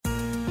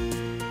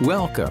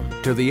Welcome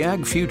to the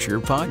Ag Future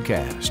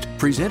Podcast,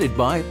 presented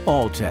by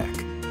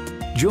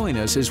Alltech. Join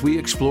us as we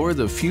explore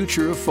the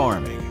future of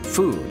farming,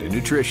 food, and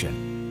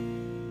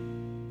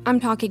nutrition. I'm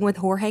talking with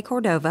Jorge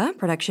Cordova,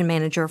 production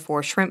manager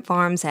for shrimp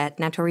farms at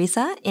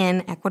Naturisa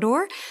in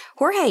Ecuador.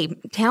 Jorge,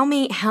 tell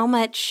me, how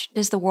much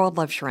does the world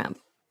love shrimp?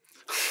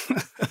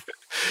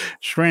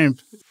 Shrimp.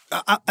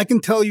 I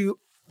can tell you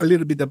a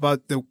little bit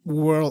about the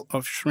world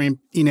of shrimp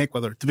in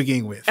Ecuador to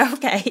begin with.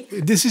 Okay.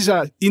 This is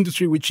an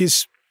industry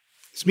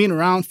it's been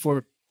around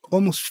for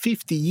almost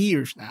 50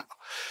 years now.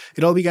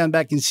 It all began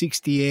back in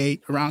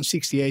 68, around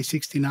 68,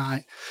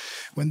 69,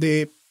 when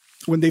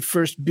they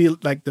first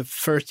built like the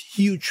first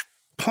huge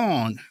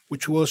pond,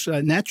 which was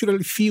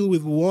naturally filled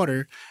with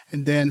water,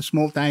 and then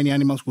small tiny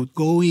animals would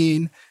go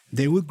in,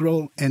 they would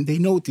grow, and they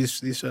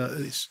noticed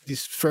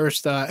these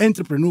first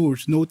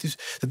entrepreneurs noticed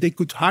that they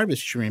could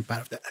harvest shrimp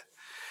out of that.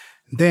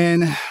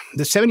 Then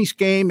the 70s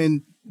came,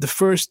 and the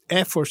first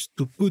efforts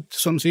to put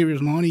some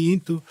serious money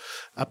into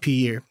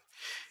appeared.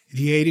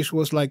 The 80s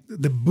was like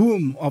the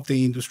boom of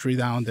the industry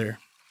down there.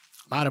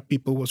 A lot of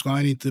people was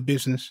going into the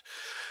business.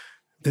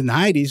 The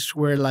 90s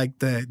were like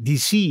the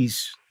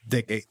disease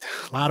decade.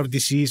 A lot of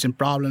disease and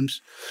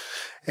problems.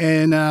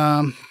 And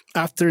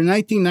after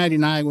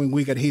 1999, when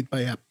we got hit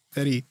by a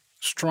very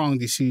strong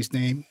disease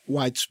named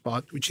white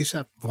spot, which is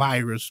a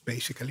virus,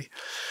 basically,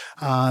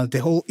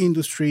 the whole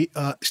industry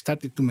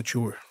started to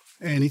mature.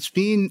 And it's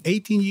been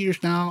 18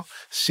 years now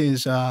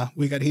since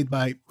we got hit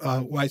by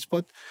white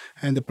spot,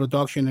 and the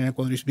production in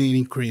Ecuador is being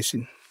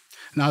increasing.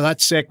 Now,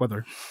 that's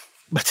Ecuador.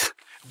 But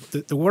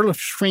the world of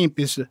shrimp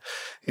is,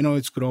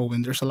 it's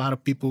growing. There's a lot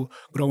of people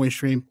growing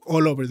shrimp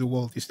all over the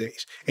world these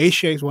days.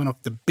 Asia is one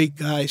of the big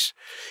guys.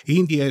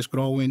 India is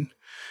growing.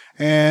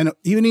 And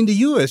even in the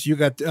U.S., you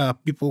got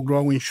people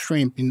growing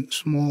shrimp in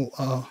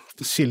small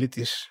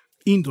facilities,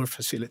 indoor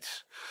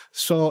facilities.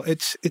 So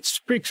it's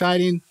pretty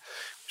exciting.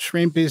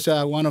 Shrimp is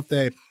one of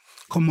the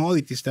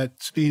commodities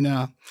that's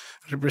been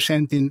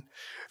representing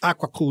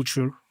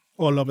aquaculture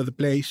all over the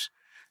place.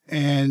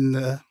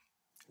 And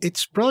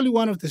it's probably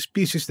one of the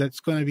species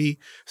that's going to be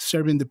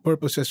serving the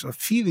purposes of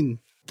feeding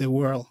the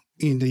world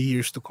in the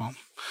years to come.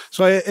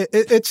 So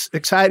it's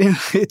exciting.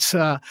 It's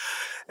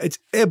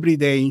every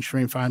day in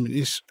shrimp farming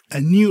is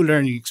a new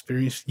learning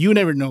experience. You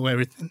never know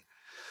everything.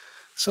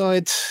 So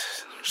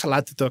there's a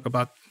lot to talk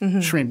about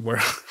shrimp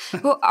world.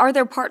 Well, are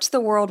there parts of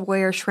the world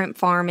where shrimp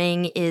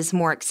farming is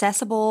more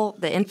accessible?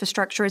 The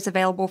infrastructure is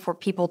available for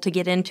people to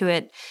get into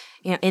it,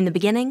 in the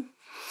beginning?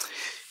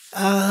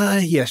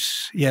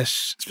 Yes,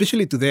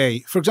 especially today.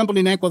 For example,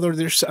 in Ecuador,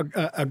 there's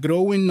a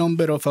growing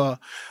number of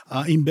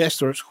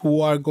investors who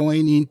are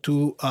going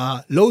into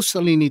low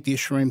salinity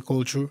shrimp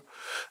culture.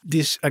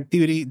 This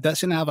activity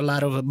doesn't have a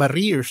lot of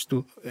barriers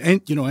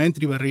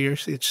entry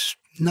barriers. It's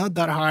not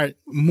that hard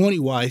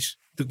money-wise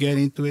to get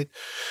into it.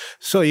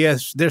 So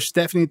yes, there's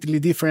definitely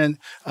different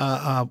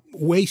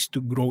ways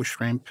to grow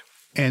shrimp,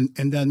 and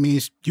that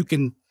means you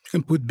can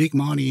put big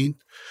money in,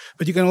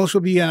 but you can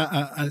also be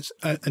a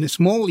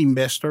small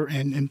investor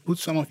and put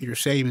some of your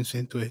savings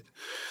into it.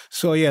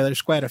 So yeah,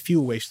 there's quite a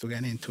few ways to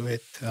get into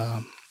it.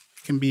 You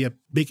can be a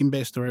big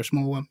investor or a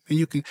small one, and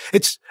you can.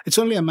 It's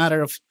only a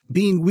matter of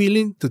being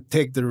willing to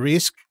take the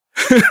risk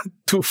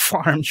to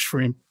farm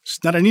shrimp.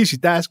 It's not an easy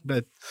task,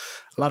 but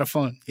a lot of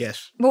fun,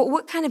 yes. Well,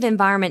 what kind of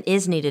environment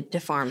is needed to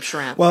farm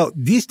shrimp? Well,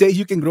 these days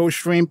you can grow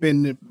shrimp,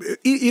 and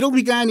it all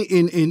began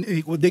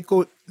in what they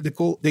call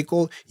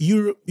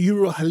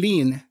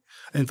Eurohaline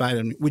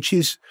environment, which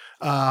is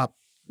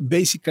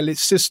basically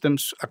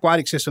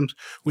aquatic systems,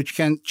 which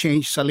can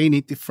change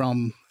salinity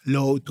from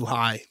low to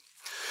high.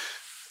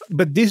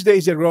 But these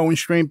days they're growing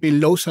shrimp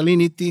in low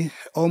salinity,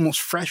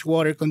 almost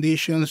freshwater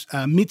conditions,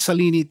 mid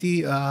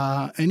salinity,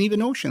 and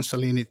even ocean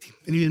salinity,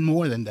 and even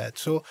more than that.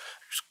 So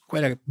there's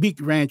quite a big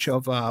range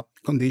of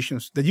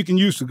conditions that you can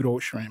use to grow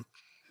shrimp.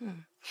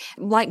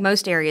 Like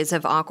most areas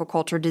of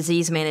aquaculture,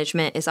 disease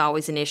management is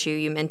always an issue.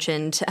 You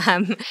mentioned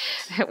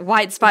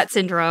white spot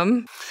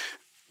syndrome.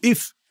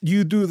 If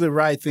you do the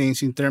right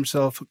things in terms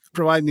of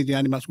providing the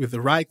animals with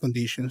the right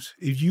conditions,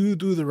 if you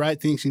do the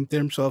right things in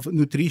terms of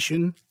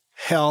nutrition,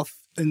 health,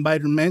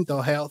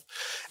 environmental health,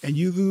 and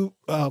you do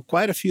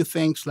quite a few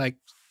things like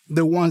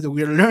the ones that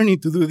we're learning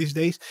to do these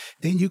days,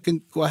 then you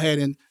can go ahead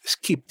and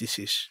skip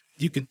disease.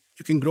 You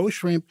can grow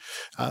shrimp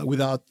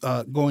without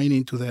going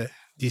into the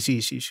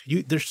diseases.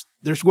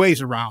 There's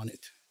ways around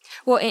it.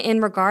 Well,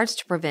 in regards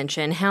to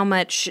prevention, how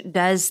much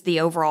does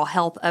the overall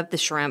health of the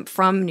shrimp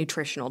from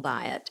nutritional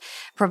diet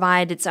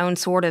provide its own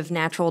sort of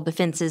natural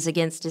defenses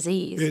against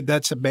disease?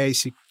 That's a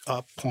basic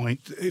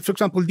point. For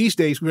example, these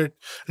days we're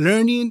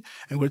learning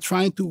and we're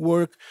trying to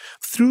work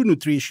through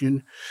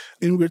nutrition,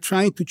 and we're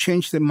trying to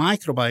change the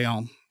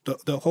microbiome,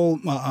 the whole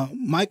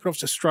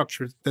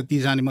microstructure that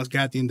these animals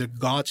get in their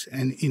guts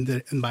and in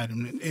the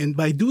environment. And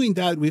by doing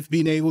that, we've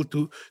been able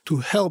to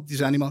help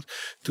these animals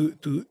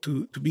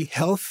to be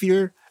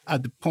healthier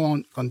at the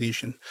pond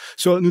condition.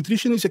 So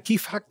nutrition is a key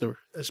factor,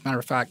 as a matter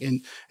of fact,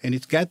 and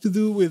it's got to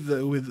do with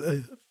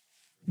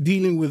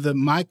dealing with the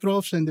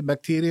microbes and the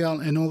bacterial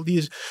and all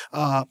these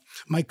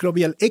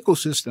microbial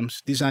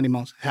ecosystems these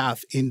animals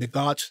have in the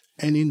guts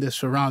and in the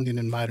surrounding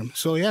environment.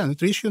 So yeah,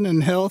 nutrition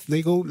and health,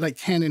 they go like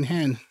hand in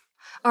hand.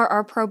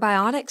 Are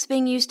probiotics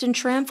being used in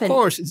shrimp? Of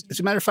course. As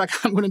a matter of fact,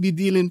 I'm going to be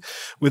dealing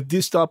with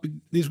this topic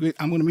this week.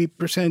 I'm going to be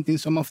presenting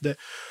some of the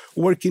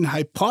working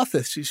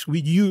hypotheses we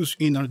use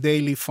in our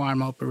daily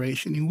farm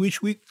operation, in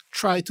which we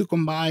try to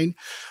combine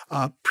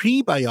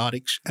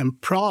prebiotics and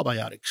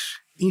probiotics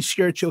in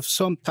search of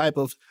some type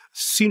of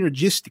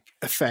synergistic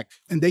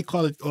effect. And they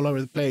call it all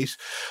over the place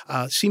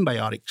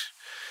symbiotics.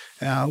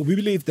 We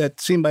believe that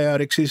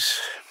symbiotics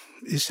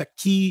is a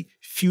key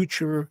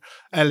future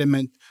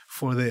element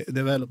for the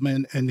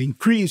development and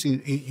increase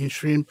in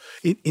shrimp,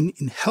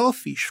 in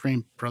healthy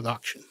shrimp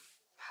production.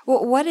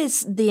 Well, what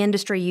is the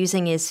industry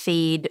using as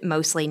feed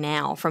mostly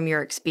now, from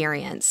your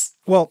experience?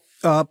 Well,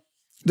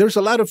 there's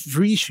a lot of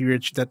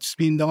research that's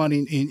been done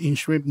in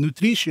shrimp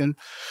nutrition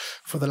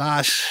for the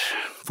last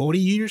 40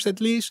 years at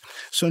least.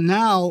 So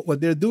now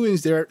what they're doing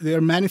is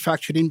they're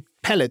manufacturing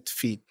pellet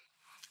feed.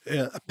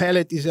 A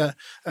pellet is a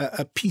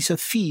piece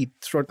of feed,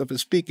 sort of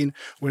speaking,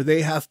 where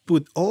they have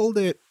put all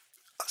the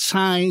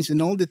science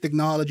and all the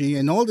technology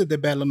and all the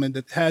development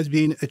that has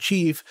been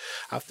achieved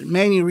after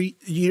many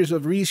years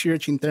of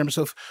research in terms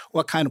of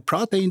what kind of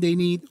protein they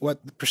need, what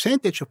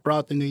percentage of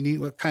protein they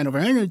need, what kind of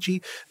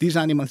energy these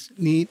animals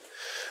need.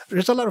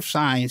 There's a lot of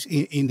science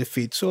in the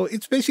feed. So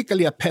it's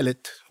basically a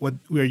pellet, what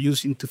we're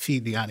using to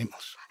feed the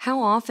animals.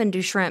 How often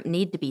do shrimp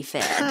need to be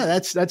fed?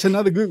 That's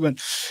another good one.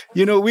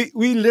 You know, we've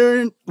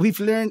learned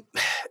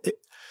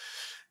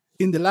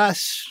in the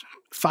last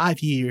 5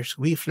 years,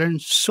 we've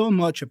learned so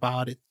much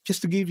about it.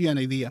 Just to give you an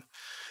idea,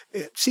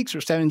 6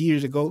 or 7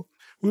 years ago,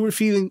 we were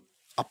feeding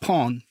a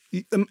pond.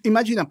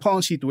 Imagine a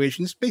pond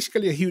situation. It's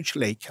basically a huge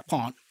lake, a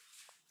pond.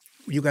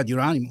 You got your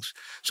animals.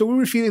 So we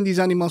were feeding these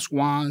animals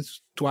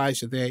once,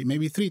 twice a day,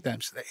 maybe 3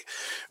 times a day.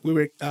 We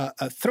were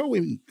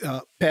throwing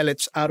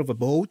pellets out of a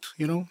boat,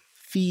 we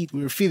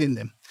were feeding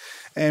them.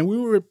 And we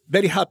were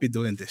very happy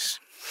doing this.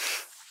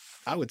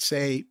 I would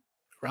say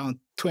around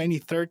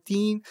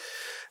 2013,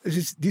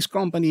 this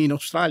company in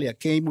Australia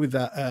came with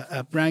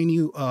a brand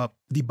new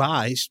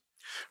device,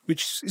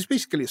 which is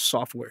basically a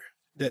software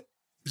that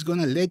is going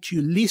to let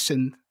you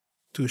listen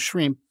to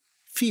shrimp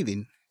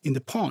feeding in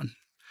the pond.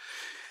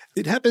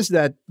 It happens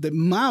that the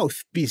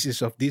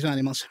mouthpieces of these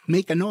animals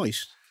make a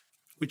noise,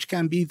 which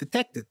can be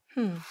detected.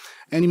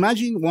 And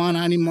imagine 1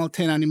 animal,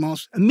 10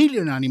 animals, 1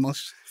 million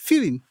animals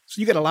feeding. So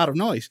you get a lot of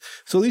noise.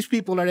 So these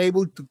people are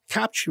able to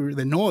capture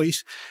the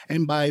noise,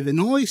 and by the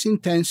noise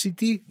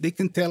intensity, they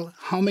can tell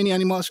how many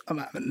animals,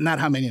 not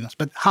how many animals,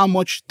 but how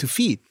much to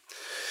feed.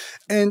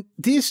 And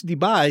this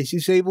device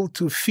is able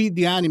to feed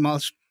the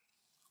animals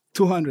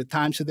 200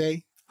 times a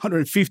day,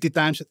 150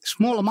 times,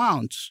 small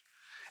amounts,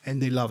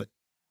 and they love it.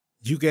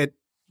 You get,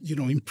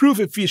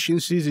 improved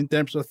efficiencies in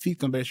terms of feed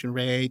conversion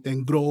rate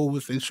and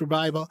growth and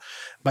survival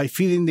by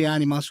feeding the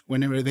animals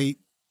whenever they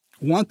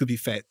want to be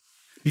fed.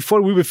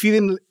 Before, we were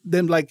feeding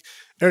them like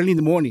early in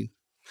the morning.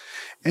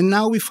 And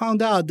now we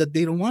found out that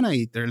they don't want to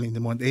eat early in the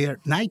morning. They are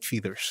night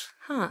feeders.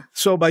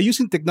 So by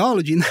using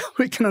technology, now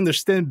we can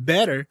understand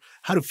better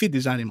how to feed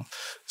these animals.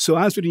 So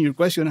answering your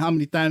question, how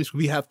many times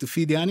we have to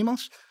feed the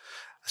animals?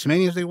 As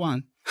many as they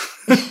want.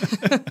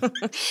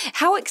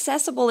 How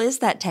accessible is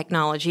that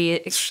technology?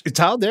 It's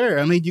out there.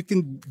 I mean, you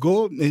can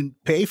go and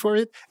pay for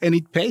it, and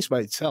it pays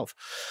by itself.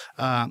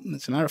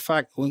 As a matter of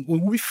fact, when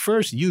we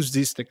first used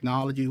this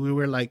technology, we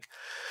were like,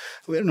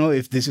 we don't know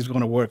if this is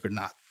going to work or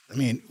not. I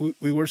mean,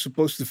 we were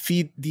supposed to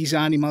feed these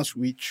animals,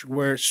 which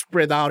were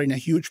spread out in a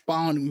huge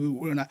pond. We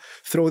were going to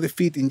throw the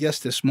feed in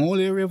just a small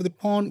area of the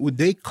pond. Would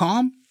they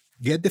come,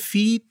 get the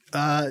feed,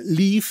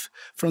 leave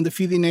from the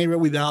feeding area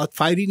without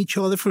fighting each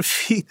other for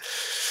feed?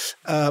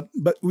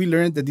 But we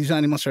learned that these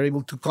animals are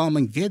able to come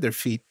and get their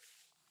feed.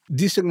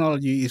 This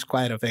technology is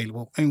quite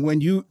available. And when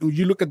you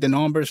look at the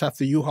numbers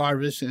after you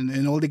harvest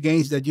and all the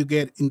gains that you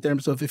get in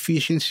terms of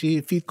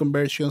efficiency, feed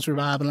conversion,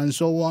 survival, and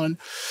so on,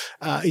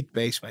 it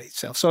pays by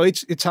itself. So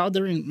it's out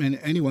there, and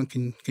anyone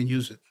can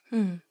use it.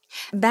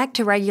 Back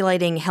to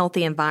regulating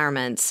healthy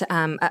environments.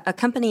 A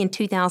company in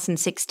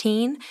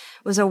 2016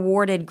 was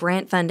awarded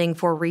grant funding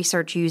for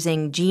research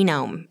using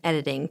genome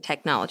editing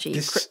technology,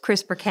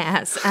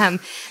 CRISPR-Cas,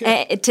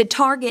 to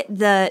target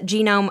the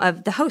genome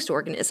of the host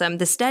organism.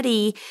 The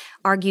study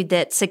argued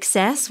that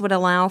success would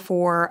allow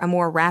for a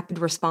more rapid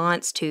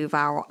response to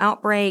viral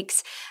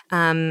outbreaks,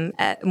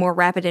 a more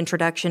rapid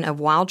introduction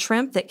of wild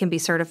shrimp that can be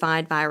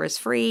certified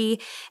virus-free,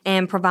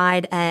 and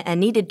provide a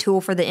needed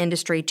tool for the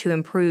industry to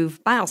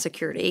improve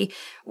biosecurity.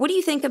 What do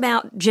you think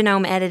about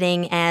genome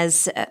editing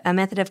as a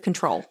method of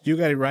control? You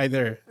got it right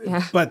there.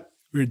 Yeah. But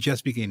we're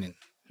just beginning.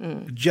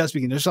 Just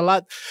beginning. There's a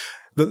lot.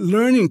 The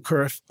learning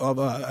curve of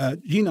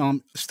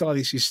genome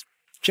studies is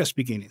just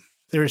beginning.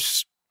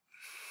 There's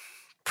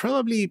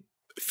probably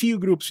a few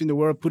groups in the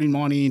world putting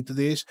money into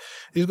this.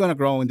 It's going to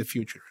grow in the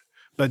future.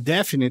 But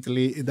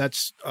definitely,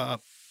 that's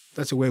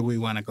the way we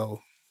want to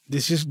go.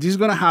 This is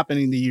going to happen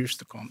in the years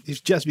to come. It's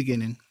just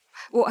beginning.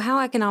 Well, how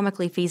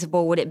economically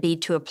feasible would it be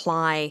to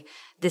apply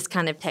this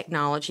kind of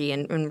technology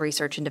in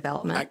research and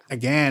development?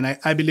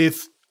 I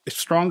believe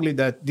strongly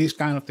that this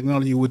kind of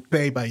technology would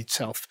pay by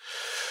itself.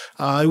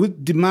 It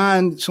would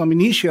demand some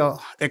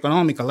initial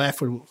economical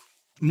effort.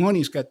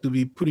 Money's got to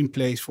be put in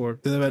place for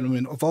the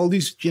development of all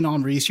this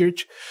genome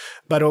research.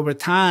 But over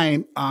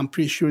time, I'm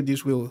pretty sure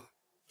this will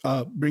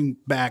bring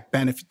back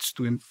benefits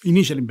to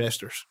initial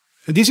investors.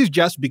 And this is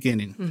just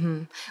beginning.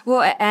 Mm-hmm.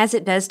 Well, as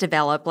it does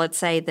develop, let's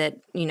say that,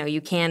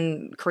 you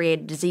can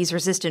create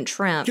disease-resistant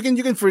shrimp.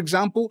 You can, for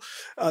example,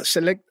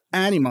 select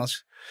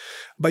animals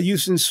by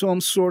using some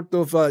sort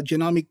of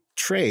genomic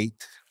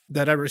trait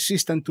that are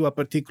resistant to a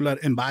particular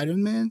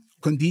environment,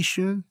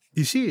 condition,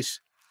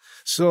 disease.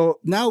 So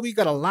now we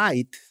got a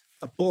light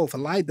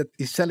that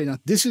is telling us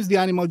this is the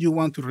animal you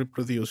want to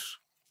reproduce.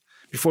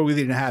 Before we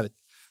didn't have it.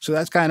 So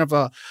that's kind of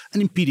an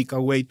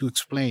empirical way to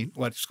explain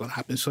what's going to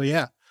happen. So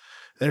yeah,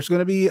 there's going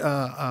to be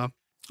a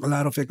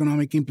lot of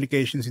economic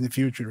implications in the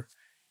future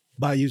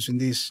by using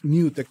this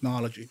new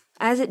technology.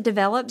 As it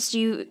develops, do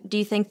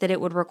you think that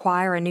it would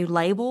require a new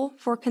label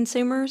for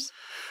consumers?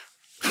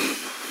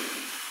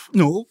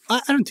 No,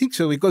 I don't think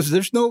so, because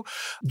there's no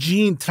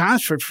gene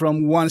transfer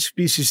from one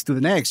species to the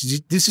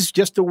next. This is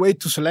just a way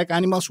to select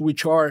animals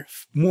which are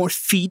more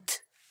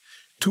fit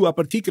to a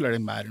particular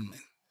environment.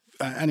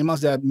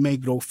 Animals that may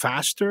grow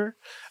faster,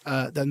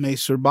 that may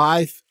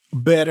survive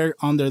better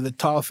under the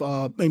tough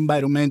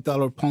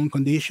environmental or pond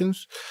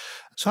conditions.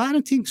 So I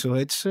don't think so.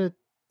 It's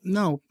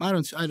no, I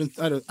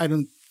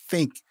don't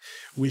think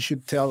we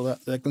should tell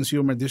the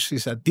consumer this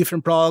is a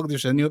different product.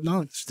 There's a new.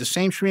 No, it's the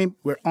same shrimp.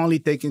 We're only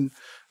taking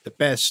the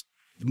best,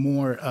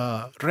 more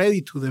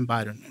ready to the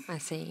environment. I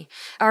see.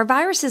 Are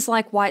viruses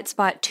like white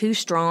spot too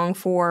strong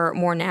for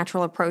more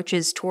natural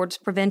approaches towards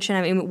prevention?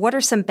 I mean, what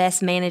are some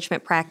best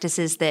management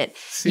practices that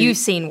you've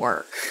seen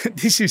work?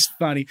 This is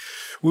funny.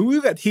 When we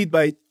got hit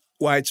by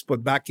white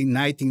spot back in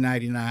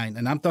 1999,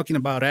 and I'm talking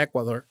about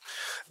Ecuador,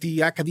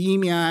 the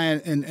academia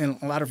and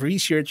a lot of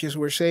researchers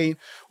were saying,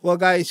 well,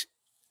 guys,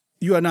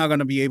 you are not going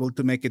to be able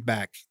to make it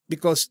back,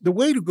 because the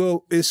way to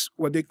go is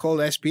what they call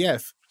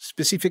SPF,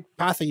 specific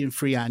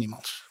pathogen-free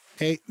animals.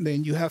 Okay,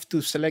 then you have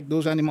to select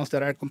those animals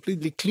that are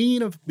completely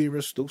clean of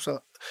virus.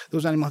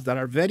 Those animals that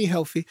are very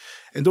healthy,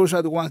 and those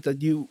are the ones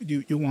that you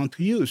want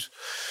to use.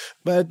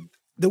 But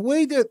the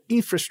way the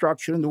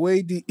infrastructure and the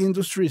way the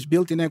industry is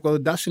built in Ecuador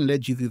doesn't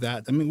let you do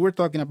that. I mean, we're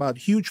talking about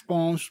huge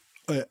ponds,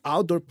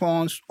 outdoor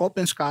ponds,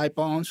 open sky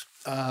ponds.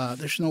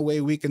 There's no way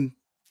we can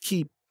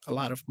keep a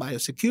lot of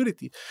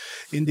biosecurity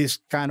in this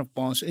kind of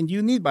ponds, and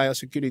you need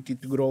biosecurity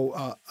to grow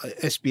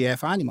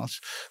SPF animals.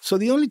 So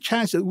the only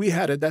chance that we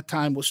had at that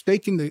time was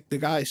taking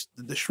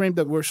the shrimp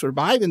that were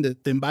surviving the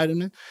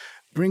environment,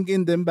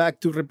 bringing them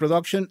back to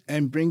reproduction,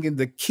 and bringing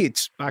the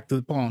kids back to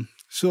the pond.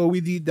 So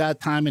we did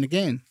that time and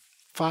again.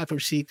 5 or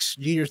 6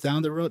 years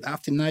down the road,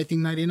 after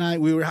 1999,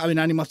 we were having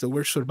animals that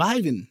were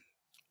surviving.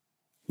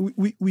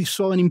 We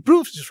saw an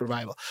improved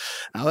survival.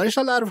 Now, there's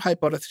a lot of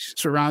hypotheses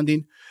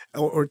surrounding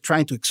or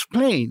trying to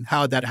explain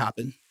how that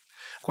happened.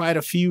 Quite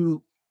a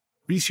few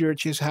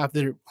researchers have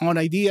their own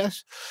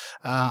ideas.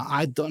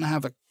 I don't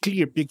have a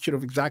clear picture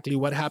of exactly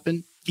what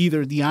happened.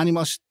 Either the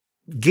animals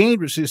gain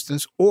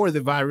resistance or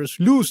the virus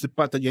lose the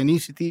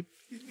pathogenicity.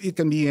 It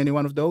can be any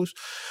one of those.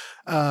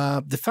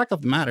 The fact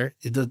of the matter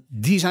is that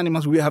these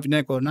animals we have in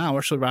Ecuador now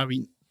are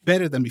surviving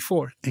better than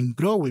before and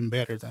growing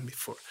better than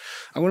before.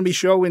 I'm going to be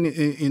showing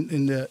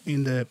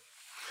in the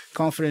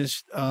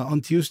conference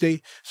on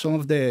Tuesday some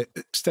of the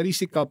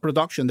statistical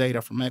production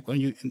data from Ecuador.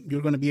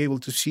 You're going to be able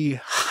to see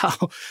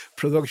how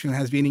production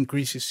has been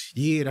increases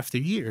year after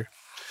year.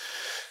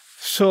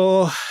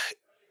 So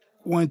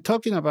when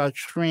talking about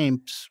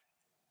shrimps,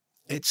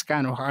 it's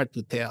kind of hard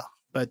to tell,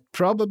 but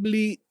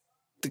probably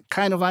the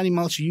kind of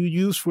animals you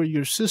use for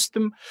your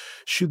system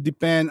should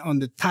depend on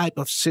the type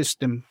of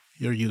system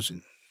you're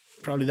using.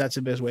 Probably that's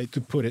the best way to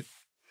put it.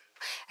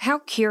 How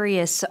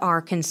curious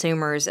are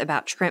consumers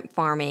about shrimp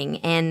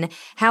farming, and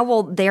how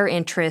will their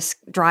interests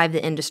drive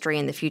the industry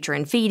in the future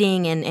in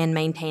feeding and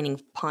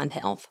maintaining pond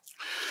health?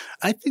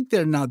 I think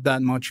they're not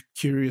that much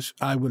curious.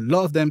 I would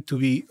love them to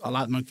be a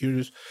lot more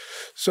curious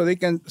so they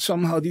can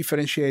somehow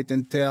differentiate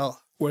and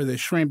tell where the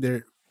shrimp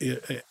they're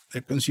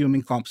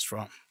consuming comes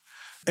from.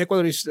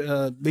 Ecuador is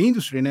the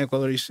industry in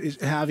Ecuador is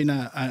having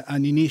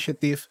an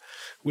initiative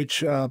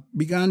which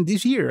began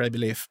this year, I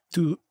believe,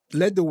 to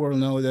let the world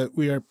know that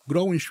we are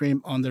growing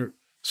shrimp under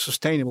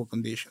sustainable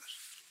conditions,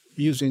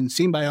 using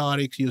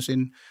symbiotics,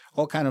 using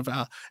all kind of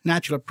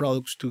natural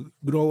products to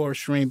grow our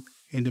shrimp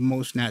in the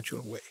most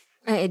natural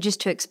way.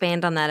 Just to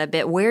expand on that a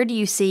bit, where do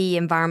you see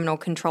environmental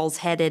controls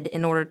headed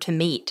in order to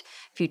meet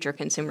future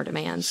consumer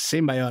demands?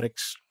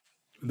 Symbiotics.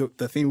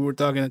 The thing we were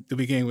talking at the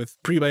beginning with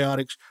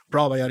prebiotics,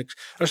 probiotics,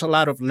 there's a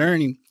lot of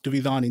learning to be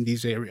done in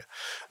this area.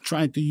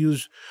 Trying to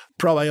use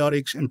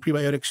probiotics and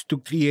prebiotics to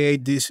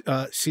create this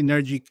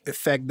synergic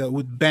effect that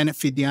would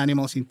benefit the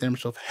animals in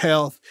terms of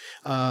health,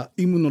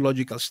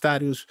 immunological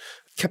status,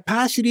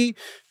 capacity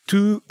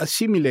to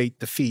assimilate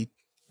the feed.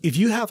 if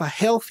you have a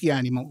healthy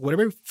animal,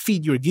 whatever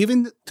feed you're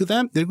giving to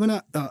them, they're going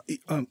to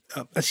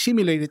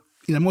assimilate it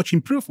in a much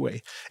improved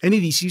way. Any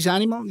diseased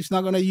animal is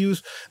not going to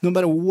use, no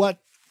matter what,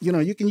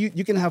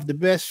 you can have the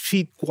best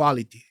feed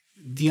quality.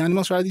 The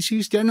animals are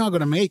diseased, they're not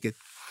going to make it.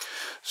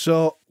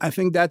 So I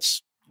think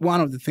that's one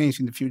of the things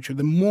in the future.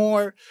 The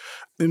more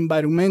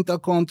environmental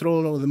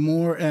control or the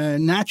more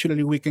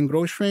naturally we can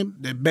grow shrimp,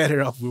 the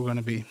better off we're going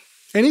to be.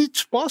 And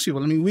it's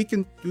possible. I mean, we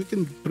can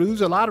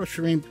produce a lot of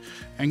shrimp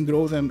and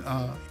grow them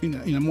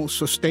in a more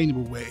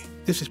sustainable way.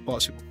 This is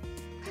possible.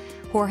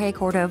 Jorge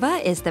Cordova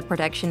is the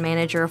production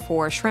manager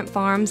for shrimp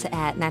farms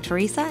at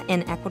Naturisa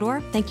in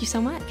Ecuador. Thank you so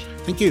much.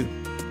 Thank you.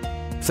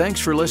 Thanks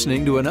for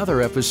listening to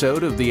another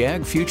episode of the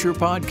Ag Future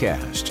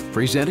Podcast,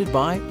 presented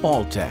by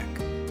Alltech.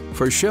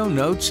 For show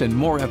notes and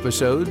more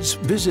episodes,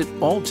 visit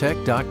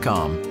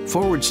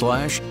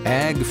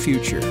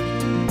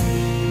alltech.com/agfuture.